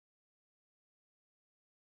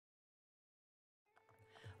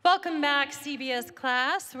Welcome back, CBS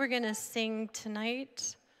class. We're going to sing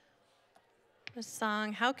tonight the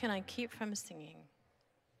song, How Can I Keep From Singing?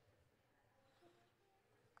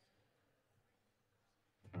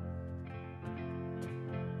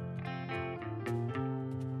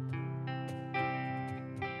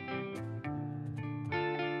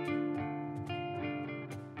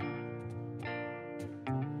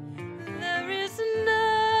 There is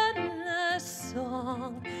another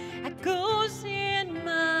song that goes in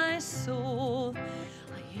my soul.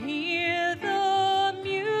 I hear the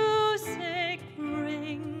music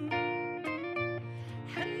ring,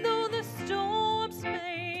 and though the storms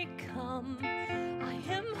may come, I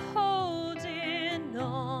am holding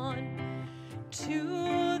on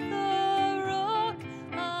to the rock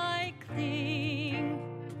I cling.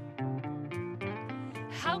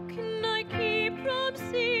 How can I keep from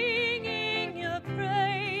singing your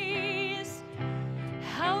praise?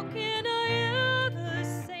 How can I ever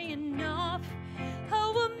say enough?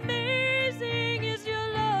 How amazing is your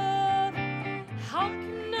love? How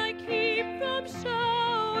can I keep from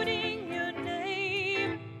shouting your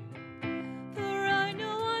name? For I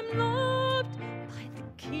know I'm loved by the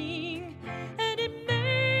King, and it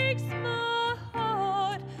makes my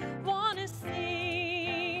heart want to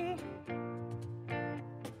sing.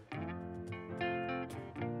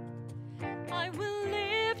 I will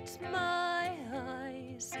lift my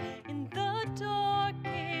eyes in the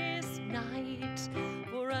darkest night,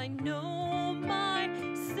 for I know my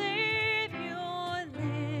Savior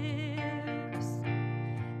lives,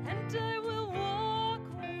 and I will walk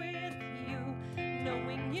with you,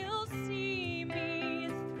 knowing you'll see me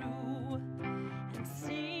through, and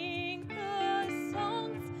sing the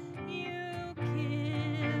songs you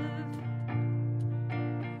give.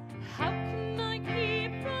 How can I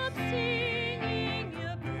keep from singing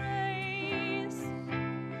your praise?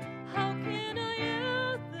 How can I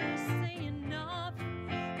ever say enough?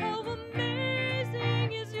 How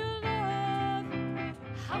amazing is your love?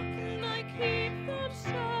 How can I keep from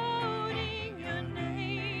shouting your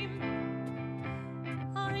name?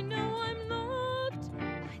 I know I'm loved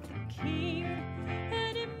by the King,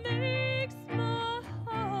 and it makes my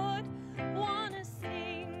heart want to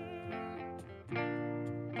sing.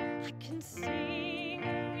 I can sing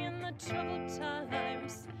in the troubled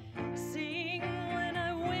times, sing when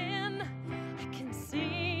I win. I can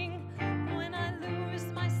sing when I lose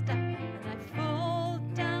my step and I fall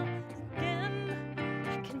down again.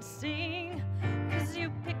 I can sing 'cause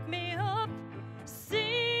you pick me up,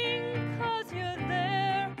 sing 'cause you're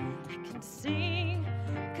there. I can sing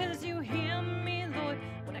 'cause you hear me, Lord,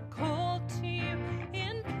 when I call to you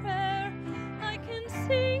in prayer. I can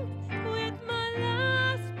sing with my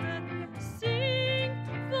last breath, sing,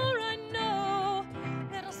 for I know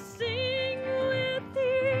that I'll sing with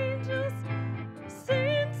the angels,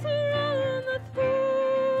 saints around the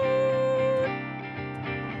throne.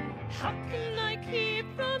 How can I keep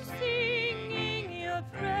from singing your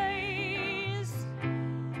praise?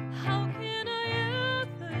 How can I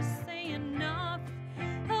ever say enough?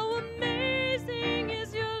 How amazing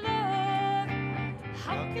is your love?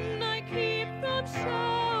 How can I keep from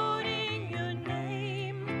shouting your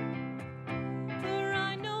name? For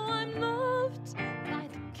I know I'm loved by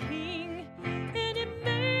the King, and it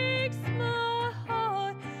makes my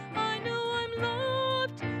heart. I know I'm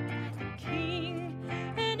loved by the King,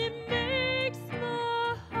 and it makes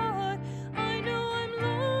my heart. I know I'm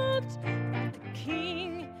loved by the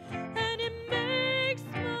King, and it makes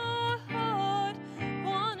my heart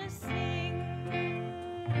want to sing.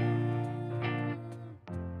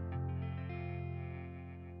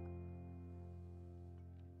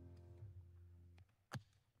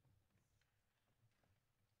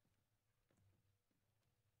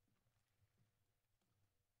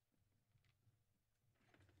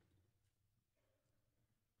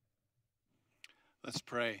 Let's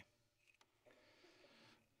pray.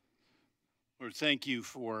 Lord, thank you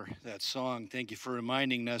for that song. Thank you for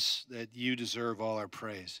reminding us that you deserve all our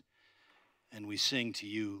praise. And we sing to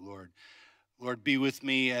you, Lord. Lord, be with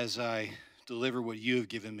me as I deliver what you have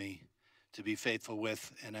given me to be faithful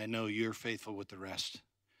with, and I know you're faithful with the rest.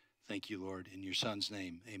 Thank you, Lord. In your Son's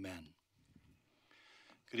name, amen.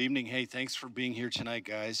 Good evening. Hey, thanks for being here tonight,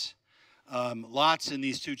 guys. Lots in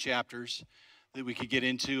these two chapters that we could get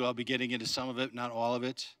into. I'll be getting into some of it, not all of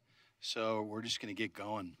it. So we're just going to get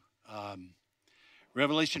going.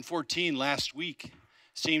 Revelation 14 last week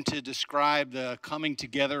seemed to describe the coming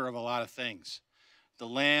together of a lot of things. The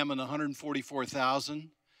Lamb and the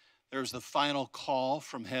 144,000. There's the final call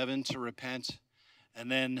from heaven to repent. And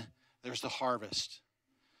then there's the harvest.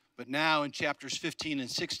 But now in chapters 15 and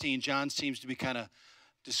 16, John seems to be kind of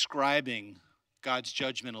describing God's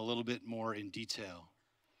judgment a little bit more in detail.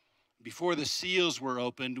 Before the seals were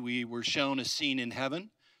opened, we were shown a scene in heaven,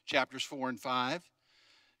 chapters 4 and 5,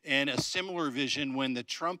 and a similar vision when the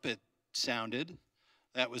trumpet sounded.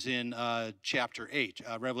 That was in chapter 8,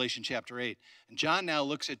 Revelation chapter 8. And John now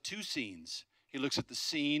looks at two scenes. He looks at the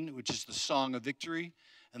scene, which is the song of victory,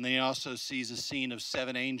 and then he also sees a scene of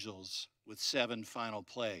 7 angels with 7 final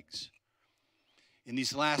plagues. In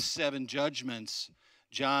these last 7 judgments,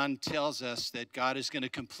 John tells us that God is going to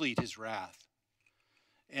complete his wrath.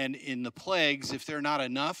 And in the plagues, if they're not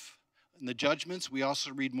enough, in the judgments, we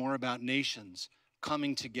also read more about nations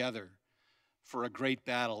coming together for a great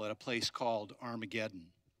battle at a place called Armageddon.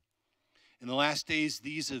 In the last days,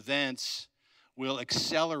 these events will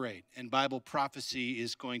accelerate, and Bible prophecy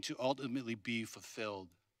is going to ultimately be fulfilled.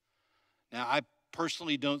 Now, I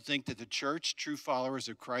personally don't think that the church, true followers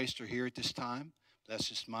of Christ, are here at this time. That's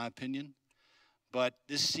just my opinion. But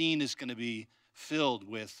this scene is going to be filled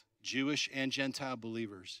with Jewish and Gentile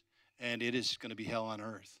believers, and it is going to be hell on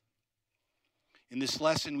earth. In this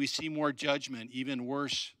lesson, we see more judgment, even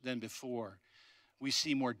worse than before. We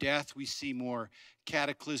see more death, we see more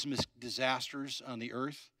cataclysmic disasters on the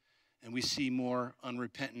earth, and we see more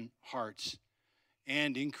unrepentant hearts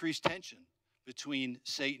and increased tension between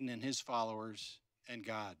Satan and his followers and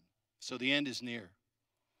God. So the end is near.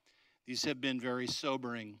 These have been very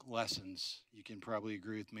sobering lessons. You can probably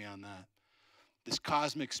agree with me on that. This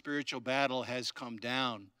cosmic spiritual battle has come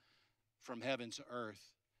down from heaven to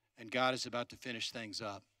earth, and God is about to finish things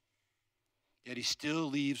up. Yet he still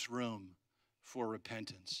leaves room for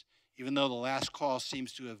repentance. Even though the last call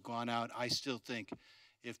seems to have gone out, I still think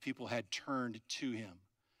if people had turned to him,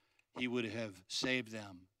 he would have saved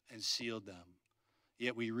them and sealed them.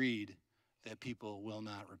 Yet we read that people will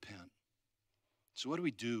not repent. So what do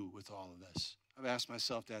we do with all of this? I've asked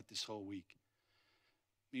myself that this whole week.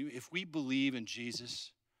 If we believe in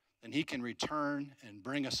Jesus, then he can return and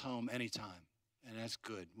bring us home anytime, and that's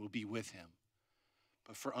good. We'll be with him.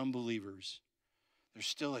 But for unbelievers, there's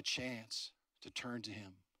still a chance to turn to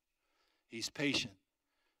him. He's patient,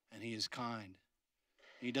 and he is kind.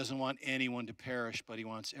 He doesn't want anyone to perish, but he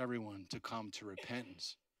wants everyone to come to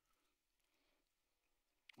repentance.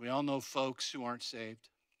 We all know folks who aren't saved.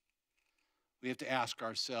 We have to ask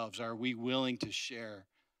ourselves, are we willing to share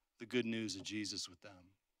the good news of Jesus with them?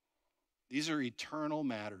 These are eternal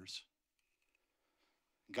matters.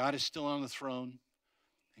 God is still on the throne,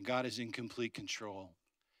 and God is in complete control.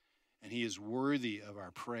 And he is worthy of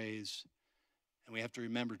our praise. And we have to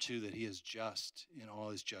remember, too, that he is just in all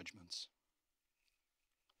his judgments.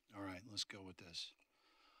 All right, let's go with this.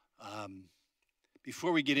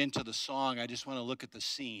 Before we get into the song, I just want to look at the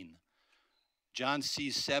scene. John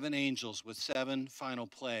sees 7 angels with 7 final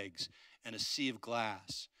plagues and a sea of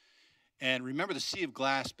glass. And remember, the sea of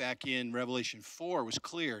glass back in Revelation 4 was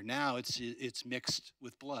clear. Now it's mixed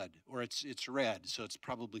with blood, or it's red, so it's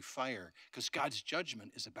probably fire, because God's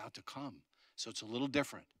judgment is about to come. So it's a little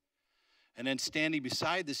different. And then standing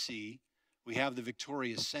beside the sea, we have the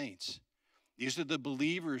victorious saints. These are the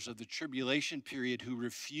believers of the tribulation period who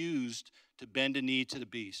refused to bend a knee to the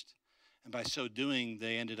beast. And by so doing,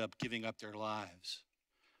 they ended up giving up their lives.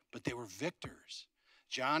 But they were victors.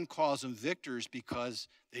 John calls them victors because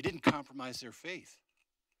they didn't compromise their faith.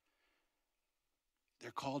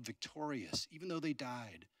 They're called victorious, even though they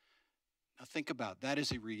died. Now think about that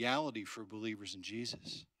is a reality for believers in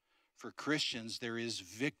Jesus. For Christians, there is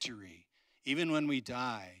victory. Even when we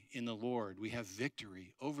die in the Lord, we have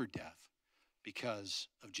victory over death because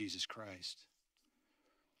of Jesus Christ.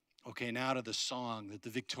 Okay, now to the song that the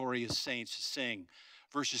victorious saints sing.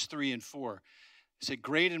 Verses 3 and 4. It said,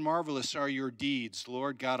 "Great and marvelous are your deeds,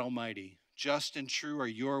 Lord God Almighty. Just and true are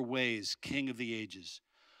your ways, King of the ages.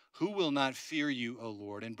 Who will not fear you, O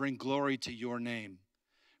Lord, and bring glory to your name?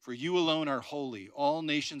 For you alone are holy. All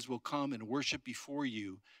nations will come and worship before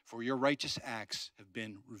you, for your righteous acts have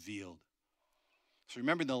been revealed." So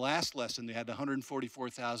remember in the last lesson, they had the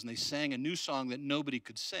 144,000. They sang a new song that nobody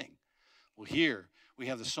could sing. Well, here we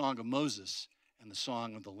have the song of Moses and the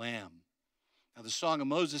song of the Lamb. Now, the song of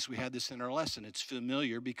Moses, we had this in our lesson. It's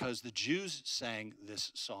familiar because the Jews sang this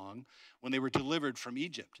song when they were delivered from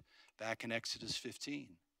Egypt back in Exodus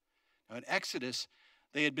 15. Now, in Exodus,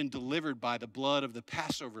 they had been delivered by the blood of the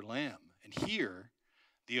Passover lamb. And here,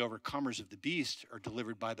 the overcomers of the beast are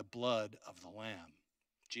delivered by the blood of the Lamb,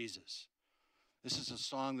 Jesus. This is a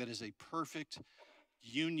song that is a perfect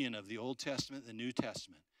union of the Old Testament and the New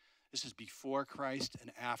Testament. This is before Christ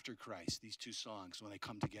and after Christ, these two songs, when they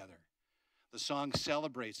come together. The song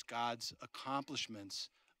celebrates God's accomplishments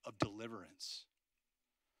of deliverance.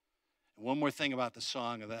 And one more thing about the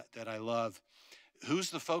song that I love. Who's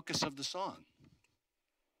the focus of the song?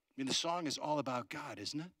 mean, the song is all about God,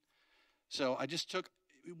 isn't it? So I just took,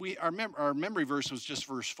 our memory verse was just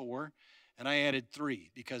verse 4, and I added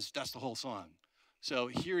 3 because that's the whole song. So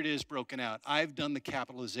here it is broken out. I've done the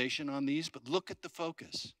capitalization on these, but look at the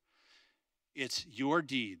focus. It's your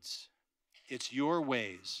deeds. It's your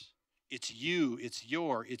ways. It's you. It's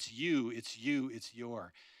your. It's you. It's you. It's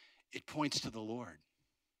your. It points to the Lord.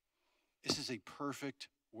 This is a perfect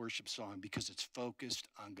worship song because it's focused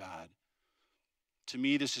on God. To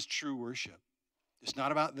me, this is true worship. It's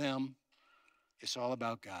not about them. It's all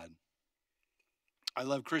about God. I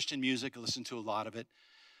love Christian music. I listen to a lot of it.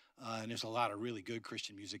 And there's a lot of really good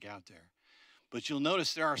Christian music out there. But you'll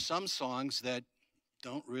notice there are some songs that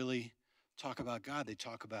don't really talk about God. They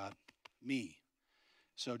talk about me.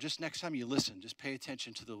 So just next time you listen, just pay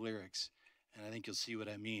attention to the lyrics, and I think you'll see what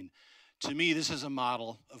I mean. To me, this is a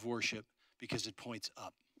model of worship because it points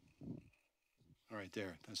up. All right,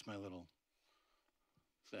 there. That's my little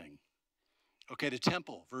thing. Okay, the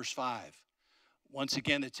temple, verse 5. Once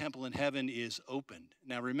again, the temple in heaven is opened.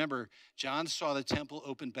 Now remember, John saw the temple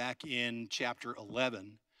open back in chapter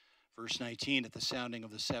 11, verse 19, at the sounding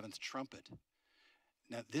of the seventh trumpet.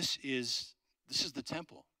 Now this is the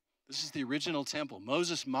temple. This is the original temple.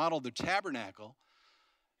 Moses modeled the tabernacle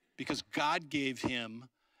because God gave him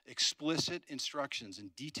explicit instructions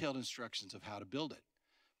and detailed instructions of how to build it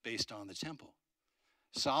based on the temple.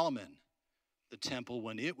 Solomon, the temple,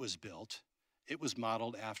 when it was built, it was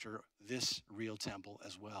modeled after this real temple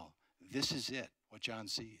as well. This is it, what John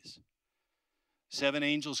sees. 7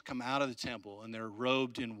 angels come out of the temple, and they're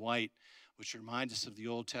robed in white, which reminds us of the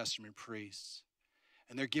Old Testament priests.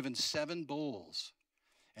 And they're given 7 bowls.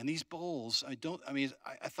 And these bowls, I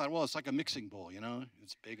thought, well, it's like a mixing bowl, you know?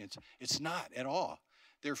 It's big. It's not at all.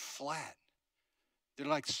 They're flat. They're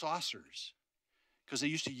like saucers because they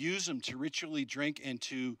used to use them to ritually drink and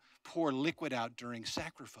to pour liquid out during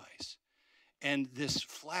sacrifice. And this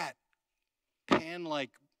flat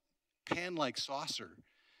pan-like saucer,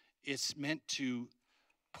 it's meant to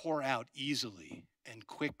pour out easily and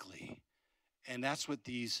quickly. And that's what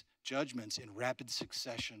these judgments in rapid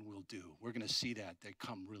succession will do. We're going to see that. They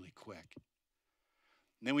come really quick.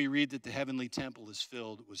 And then we read that the heavenly temple is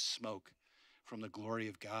filled with smoke from the glory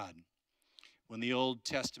of God. When the Old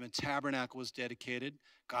Testament tabernacle was dedicated,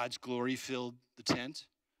 God's glory filled the tent.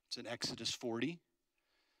 It's in Exodus 40.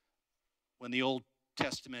 When the Old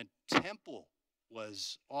Testament temple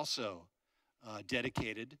was also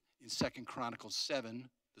dedicated in 2 Chronicles 7,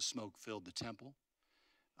 the smoke filled the temple.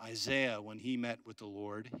 Isaiah, when he met with the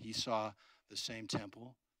Lord, he saw the same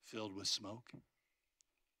temple filled with smoke.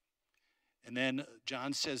 And then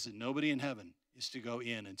John says that nobody in heaven is to go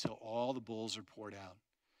in until all the bowls are poured out,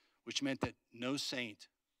 which meant that no saint,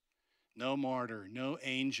 no martyr, no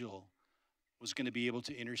angel was going to be able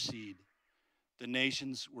to intercede. The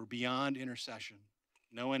nations were beyond intercession.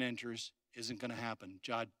 No one enters, isn't going to happen.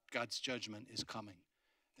 God's judgment is coming.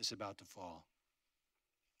 It's about to fall.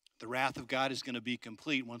 The wrath of God is going to be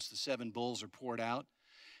complete once the 7 bowls are poured out,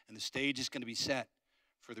 and the stage is going to be set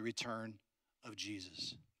for the return of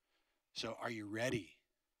Jesus. So are you ready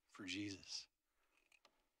for Jesus?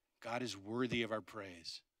 God is worthy of our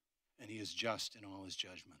praise, and he is just in all his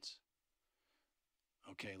judgments.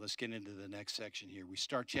 Okay, let's get into the next section here. We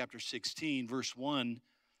start chapter 16, verse 1.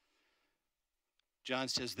 John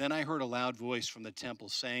says, "Then I heard a loud voice from the temple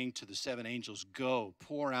saying to the 7 angels, 'Go,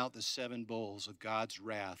 pour out the 7 bowls of God's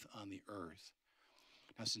wrath on the earth.'"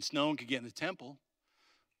 Now, since no one could get in the temple,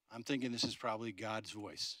 I'm thinking this is probably God's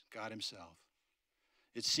voice, God himself.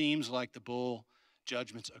 It seems like the bowl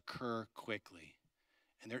judgments occur quickly,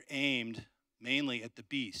 and they're aimed mainly at the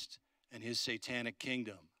beast and his satanic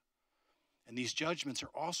kingdom. And these judgments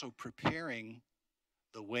are also preparing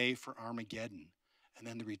the way for Armageddon and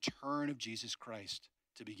then the return of Jesus Christ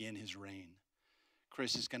to begin his reign.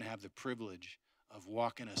 Chris is going to have the privilege of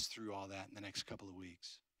walking us through all that in the next couple of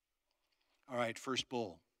weeks. All right, first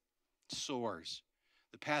bowl, sores.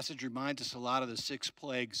 The passage reminds us a lot of the 6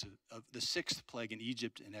 plagues of the 6th plague in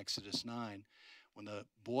Egypt in Exodus 9, when the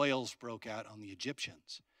boils broke out on the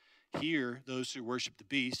Egyptians. Here, those who worshiped the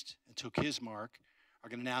beast and took his mark are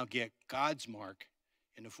going to now get God's mark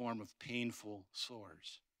in the form of painful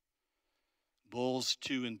sores. Bowls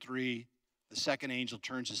 2 and 3, the 2nd angel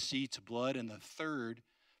turns the sea to blood, and the 3rd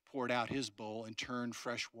poured out his bowl and turned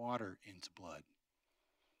fresh water into blood.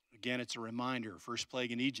 Again, it's a reminder, first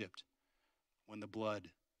plague in Egypt, when the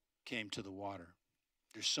blood came to the water.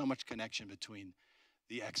 There's so much connection between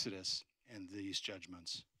the Exodus and these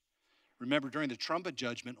judgments. Remember, during the trumpet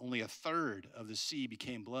judgment, only 1/3 of the sea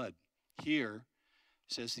became blood. Here,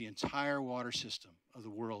 it says the entire water system of the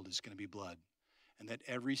world is going to be blood, and that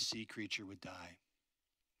every sea creature would die.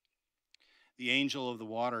 The angel of the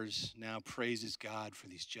waters now praises God for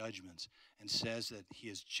these judgments and says that he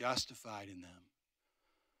is justified in them.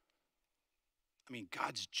 I mean,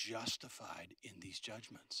 God's justified in these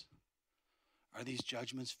judgments. Are these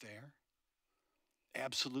judgments fair?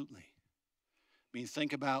 Absolutely. I mean,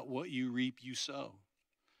 think about what you reap, you sow.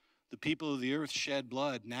 The people of the earth shed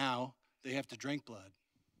blood. Now they have to drink blood.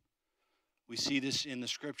 We see this in the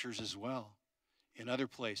scriptures as well, in other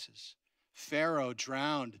places. Pharaoh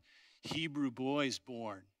drowned Hebrew boys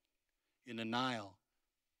born in the Nile,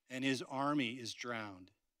 and his army is drowned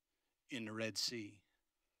in the Red Sea.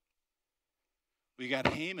 We got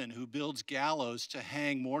Haman, who builds gallows to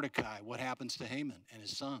hang Mordecai. What happens to Haman and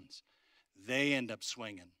his sons? They end up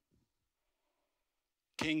swinging.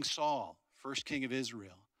 King Saul, first king of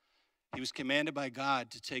Israel, he was commanded by God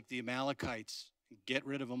to take the Amalekites and get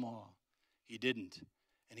rid of them all. He didn't,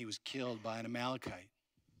 and he was killed by an Amalekite.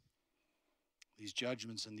 These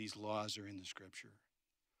judgments and these laws are in the scripture.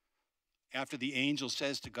 After the angel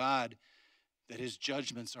says to God that his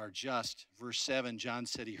judgments are just, verse 7, John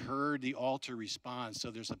said he heard the altar respond. So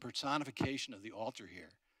there's a personification of the altar here.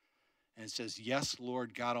 And it says, yes,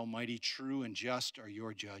 Lord God Almighty, true and just are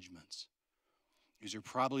your judgments. These are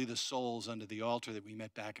probably the souls under the altar that we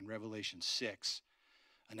met back in Revelation 6,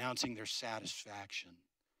 announcing their satisfaction,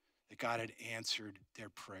 that God had answered their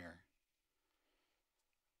prayer.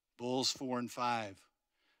 Bulls 4 and 5,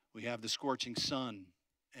 we have the scorching sun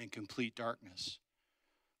and complete darkness.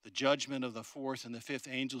 The judgment of the fourth and the fifth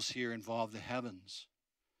angels here involve the heavens,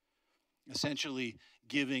 essentially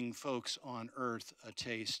giving folks on earth a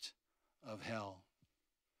taste of hell.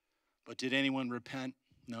 But did anyone repent?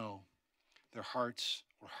 No. Their hearts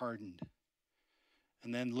were hardened.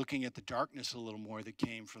 And then looking at the darkness a little more that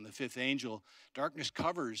came from the fifth angel, darkness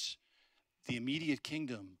covers the immediate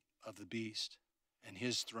kingdom of the beast and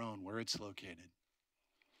his throne, where it's located.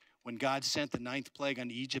 When God sent the ninth plague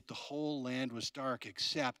on Egypt, the whole land was dark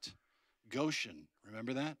except Goshen.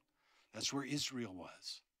 Remember that? That's where Israel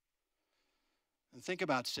was. And think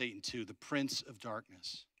about Satan too, the prince of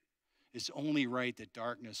darkness. It's only right that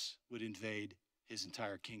darkness would invade his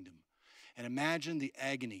entire kingdom. And imagine the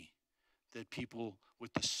agony that people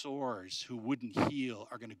with the sores who wouldn't heal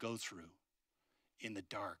are going to go through in the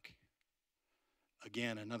dark.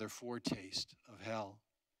 Again, another foretaste of hell.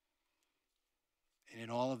 And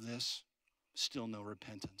in all of this, still no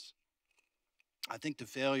repentance. I think the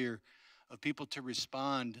failure of people to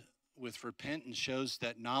respond with repentance shows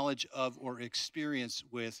that knowledge of or experience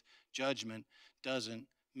with judgment doesn't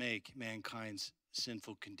make mankind's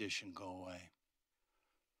sinful condition go away.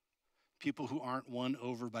 People who aren't won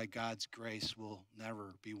over by God's grace will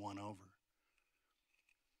never be won over.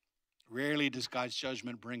 Rarely does God's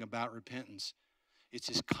judgment bring about repentance. It's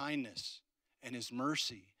his kindness and his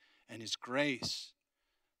mercy and his grace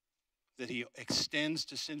that he extends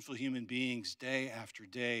to sinful human beings day after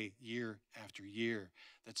day, year after year,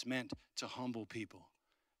 that's meant to humble people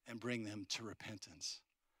and bring them to repentance.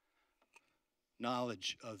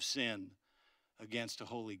 Knowledge of sin against a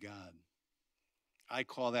holy God. I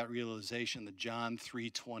call that realization the John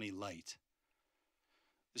 3:20 light.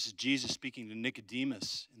 This is Jesus speaking to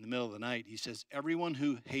Nicodemus in the middle of the night. He says, everyone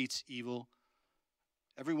who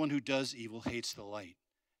does evil hates the light.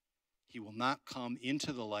 He will not come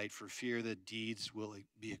into the light for fear that deeds will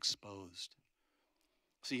be exposed.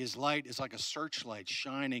 See, his light is like a searchlight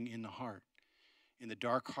shining in the heart, in the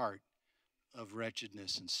dark heart of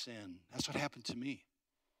wretchedness and sin. That's what happened to me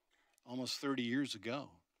almost 30 years ago.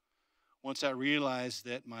 Once I realized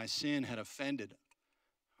that my sin had offended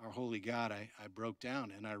our holy God, I broke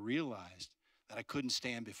down and I realized that I couldn't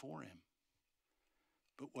stand before him.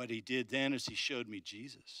 But what he did then is he showed me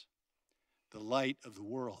Jesus, the light of the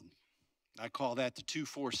world. I call that the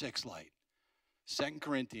 2:4:6 light. 2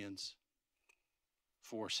 Corinthians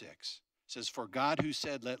 4:6 says, for God who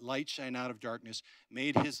said, let light shine out of darkness,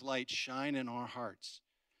 made his light shine in our hearts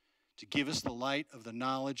to give us the light of the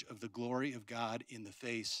knowledge of the glory of God in the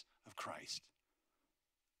face of Christ.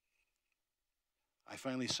 I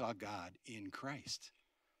finally saw God in Christ.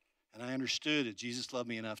 And I understood that Jesus loved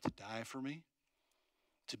me enough to die for me,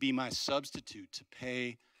 to be my substitute, to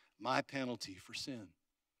pay my penalty for sin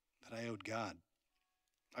that I owed God.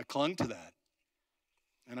 I clung to that,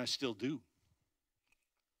 and I still do.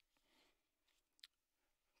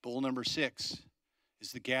 Bowl number 6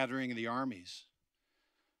 is the gathering of the armies.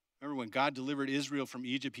 Remember when God delivered Israel from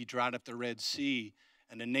Egypt, he dried up the Red Sea,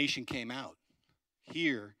 and the nation came out.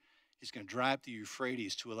 Here, he's going to dry up the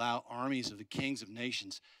Euphrates to allow armies of the kings of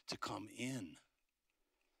nations to come in.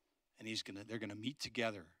 And they're going to meet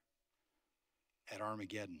together at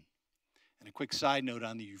Armageddon. And a quick side note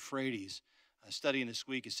on the Euphrates. studying this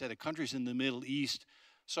week, it said the countries in the Middle East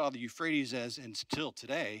saw the Euphrates as, and still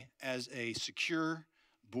today, as a secure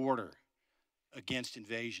border against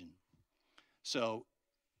invasion. So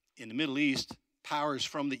in the Middle East, powers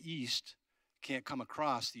from the east can't come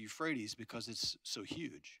across the Euphrates because it's so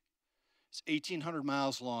huge. It's 1,800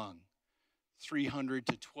 miles long, 300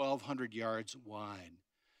 to 1,200 yards wide.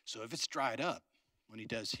 So if it's dried up, when he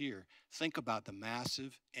does here, think about the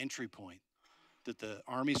massive entry point that the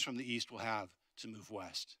armies from the east will have to move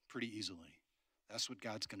west pretty easily. That's what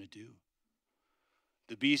God's going to do.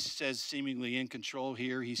 The beast says seemingly in control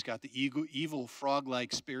here. He's got the evil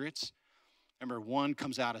frog-like spirits. Remember, one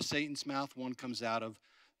comes out of Satan's mouth, one comes out of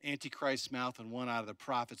Antichrist's mouth, and one out of the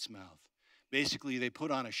prophet's mouth. Basically, they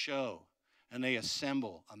put on a show, and they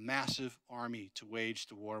assemble a massive army to wage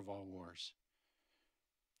the war of all wars.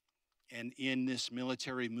 And in this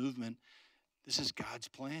military movement, this is God's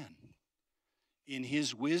plan. In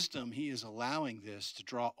his wisdom, he is allowing this to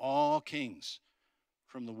draw all kings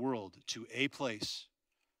from the world to a place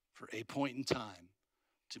for a point in time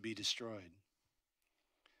to be destroyed.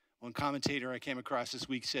 One commentator I came across this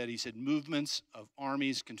week said, movements of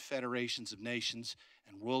armies, confederations of nations,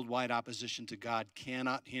 and worldwide opposition to God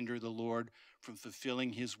cannot hinder the Lord from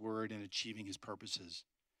fulfilling his word and achieving his purposes.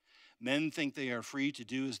 Men think they are free to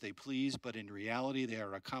do as they please, but in reality, they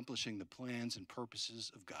are accomplishing the plans and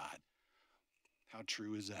purposes of God. How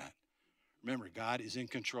true is that? Remember, God is in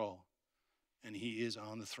control, and he is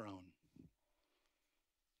on the throne.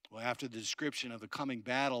 Well, after the description of the coming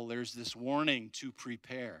battle, there's this warning to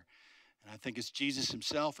prepare. And I think it's Jesus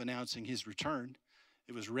himself announcing his return.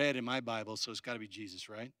 It was read in my Bible, so it's got to be Jesus,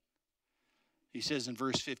 right? He says in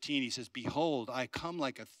verse 15, he says, "Behold, I come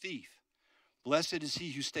like a thief. Blessed is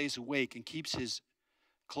he who stays awake and keeps his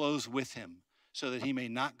clothes with him, so that he may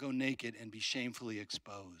not go naked and be shamefully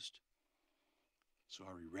exposed." So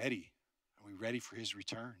are we ready? Are we ready for his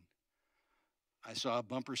return? I saw a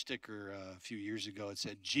bumper sticker a few years ago. It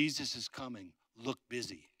said, "Jesus is coming. Look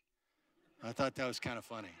busy." I thought that was kind of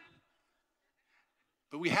funny.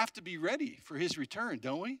 But we have to be ready for his return,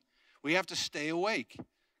 don't we? We have to stay awake.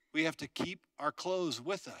 We have to keep our clothes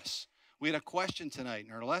with us. We had a question tonight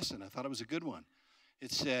in our lesson. I thought it was a good one.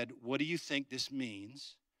 It said, what do you think this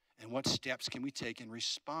means, and what steps can we take in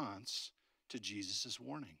response to Jesus'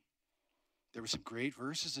 warning? There were some great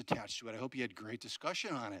verses attached to it. I hope you had great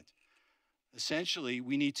discussion on it. Essentially,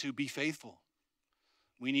 we need to be faithful.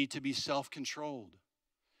 We need to be self-controlled.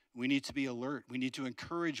 We need to be alert. We need to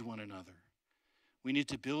encourage one another. We need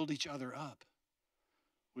to build each other up.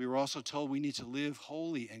 We were also told we need to live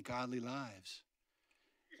holy and godly lives.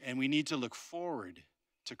 And we need to look forward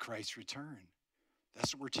to Christ's return.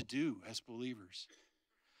 That's what we're to do as believers.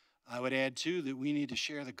 I would add, too, that we need to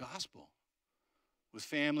share the gospel with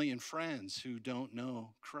family and friends who don't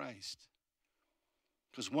know Christ.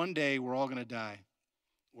 Because one day we're all going to die,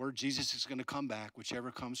 or Jesus is going to come back,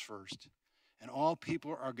 whichever comes first. And all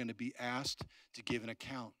people are going to be asked to give an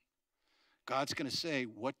account. God's going to say,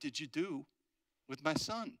 "What did you do with my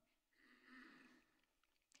son?"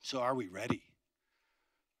 So are we ready?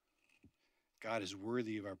 God is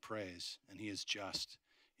worthy of our praise, and he is just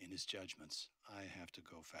in his judgments. I have to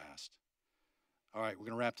go fast. All right, we're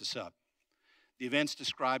going to wrap this up. The events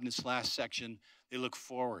described in this last section, they look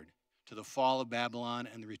forward to the fall of Babylon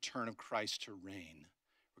and the return of Christ to reign.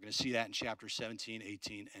 We're going to see that in chapter 17,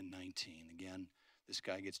 18, and 19. Again, this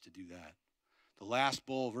guy gets to do that. The last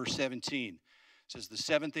bowl, verse 17, says, "The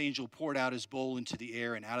seventh angel poured out his bowl into the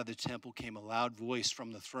air, and out of the temple came a loud voice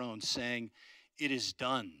from the throne saying, 'It is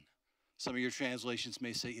done.'" Some of your translations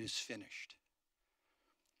may say, "It is finished."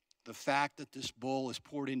 The fact that this bowl is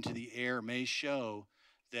poured into the air may show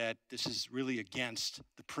that this is really against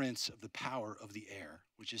the prince of the power of the air,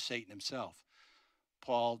 which is Satan himself.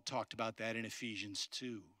 Paul talked about that in Ephesians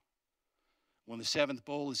 2. When the seventh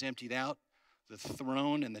bowl is emptied out, the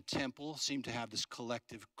throne and the temple seem to have this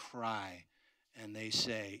collective cry, and they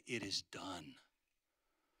say, "It is done."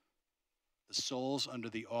 The souls under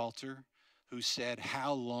the altar who said,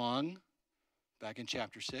 "How long?" back in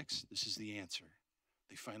chapter 6, this is the answer.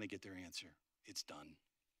 They finally get their answer. It's done.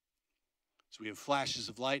 So we have flashes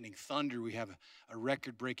of lightning, thunder. We have a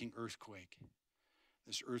record-breaking earthquake.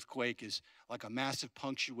 This earthquake is like a massive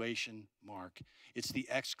punctuation mark. It's the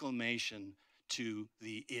exclamation to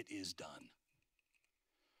the "it is done."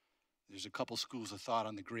 There's a couple schools of thought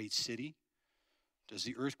on the great city. Does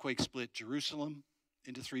the earthquake split Jerusalem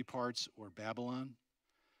into three parts or Babylon?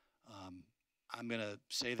 I'm going to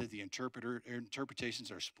say that the interpretations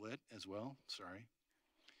are split as well. Sorry.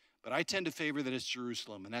 But I tend to favor that it's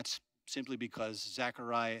Jerusalem, and that's simply because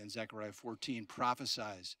Zechariah and Zechariah 14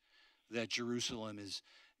 prophesies that Jerusalem is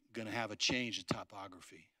going to have a change in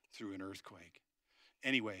topography through an earthquake.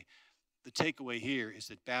 Anyway, the takeaway here is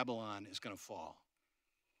that Babylon is going to fall.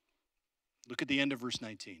 Look at the end of verse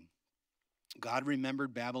 19. God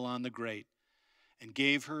remembered Babylon the Great and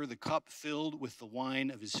gave her the cup filled with the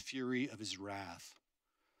wine of his fury, of his wrath.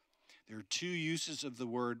 There are two uses of the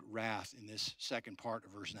word wrath in this second part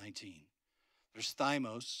of verse 19. There's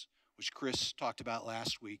thymos, which Chris talked about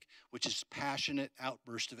last week, which is passionate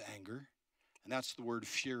outburst of anger, and that's the word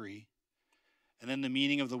fury. And then the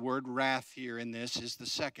meaning of the word wrath here in this is the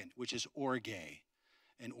second, which is orge,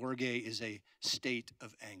 and orge is a state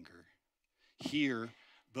of anger. Here,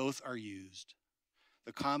 both are used.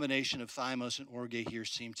 The combination of thymos and orge here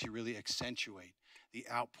seem to really accentuate the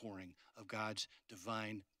outpouring of God's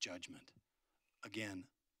divine judgment. Again,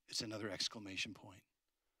 it's another exclamation point.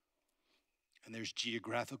 And there's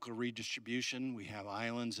geographical redistribution. We have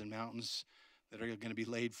islands and mountains that are going to be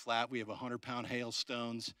laid flat. We have 100-pound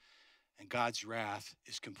hailstones, and God's wrath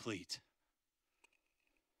is complete.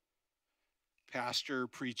 Pastor,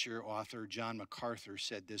 preacher, author John MacArthur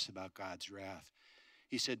said this about God's wrath.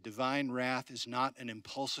 He said, divine wrath is not an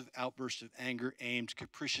impulsive outburst of anger aimed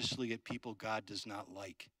capriciously at people God does not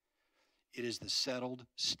like. It is the settled,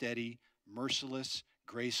 steady, merciless,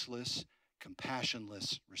 graceless,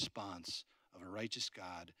 compassionless response of a righteous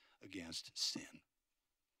God against sin.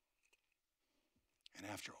 And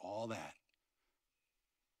after all that,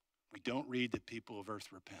 we don't read that people of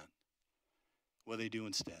earth repent. What do they do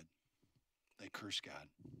instead? They curse God.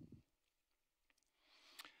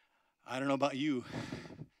 I don't know about you,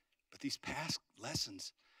 but these past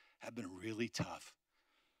lessons have been really tough.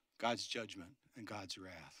 God's judgment and God's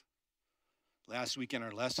wrath. Last week in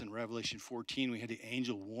our lesson, Revelation 14, we had the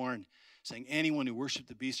angel warn, saying anyone who worshiped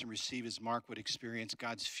the beast and received his mark would experience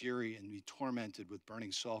God's fury and be tormented with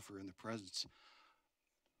burning sulfur in the presence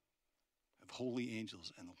of holy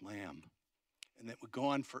angels and the Lamb. And that would go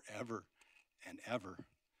on forever and ever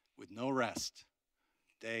with no rest,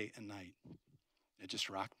 day and night. It just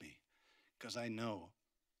rocked me because I know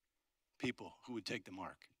people who would take the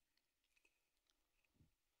mark.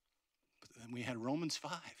 But then we had Romans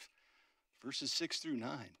 5, verses 6 through 9.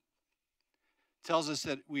 Tells us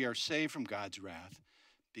that we are saved from God's wrath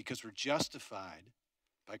because we're justified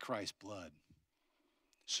by Christ's blood.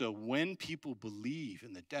 So when people believe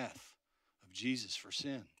in the death of Jesus for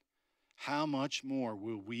sin, how much more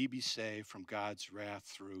will we be saved from God's wrath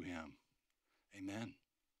through him? Amen.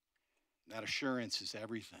 That assurance is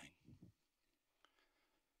everything.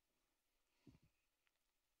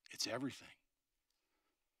 It's everything.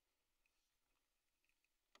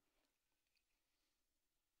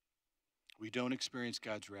 We don't experience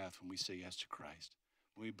God's wrath when we say yes to Christ,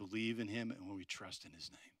 when we believe in him and when we trust in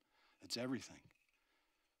his name. It's everything.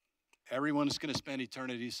 Everyone is going to spend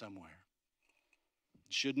eternity somewhere.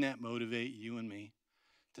 Shouldn't that motivate you and me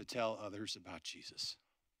to tell others about Jesus?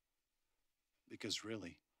 Because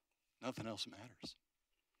really, nothing else matters.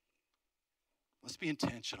 Let's be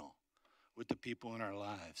intentional with the people in our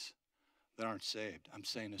lives that aren't saved. I'm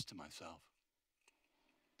saying this to myself.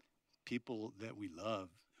 People that we love,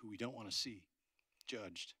 who we don't want to see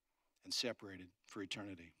judged and separated for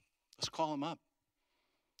eternity. Let's call them up.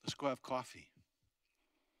 Let's go have coffee.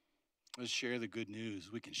 Let's share the good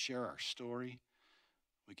news. We can share our story.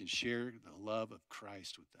 We can share the love of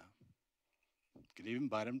Christ with them. We can even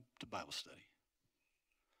invite them to Bible study.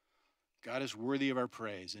 God is worthy of our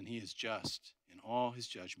praise, and he is just in all his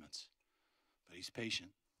judgments. But he's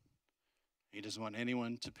patient. He doesn't want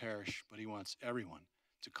anyone to perish, but he wants everyone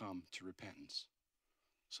to come to repentance.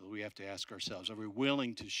 So we have to ask ourselves, are we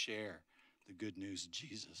willing to share the good news of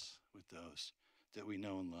Jesus with those that we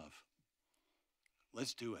know and love?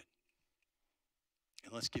 Let's do it.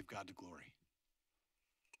 And let's give God the glory.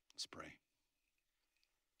 Let's pray.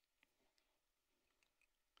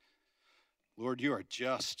 Lord, you are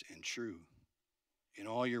just and true in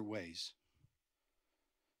all your ways.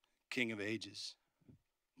 King of ages,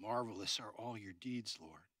 marvelous are all your deeds,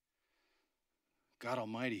 Lord. God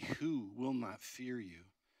Almighty, who will not fear you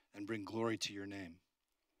and bring glory to your name?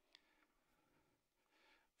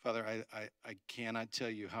 Father, I cannot tell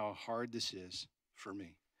you how hard this is for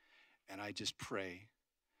me. And I just pray,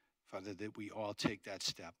 Father, that we all take that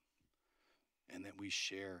step and that we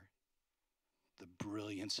share the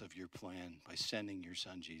brilliance of your plan by sending your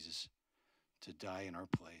son Jesus to die in our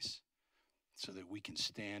place so that we can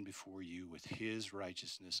stand before you with his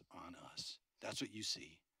righteousness on us. That's what you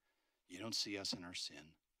see. You don't see us in our sin.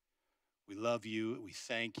 We love you, we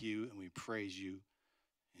thank you, and we praise you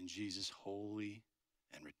in Jesus' holy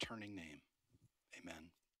and returning name. Amen.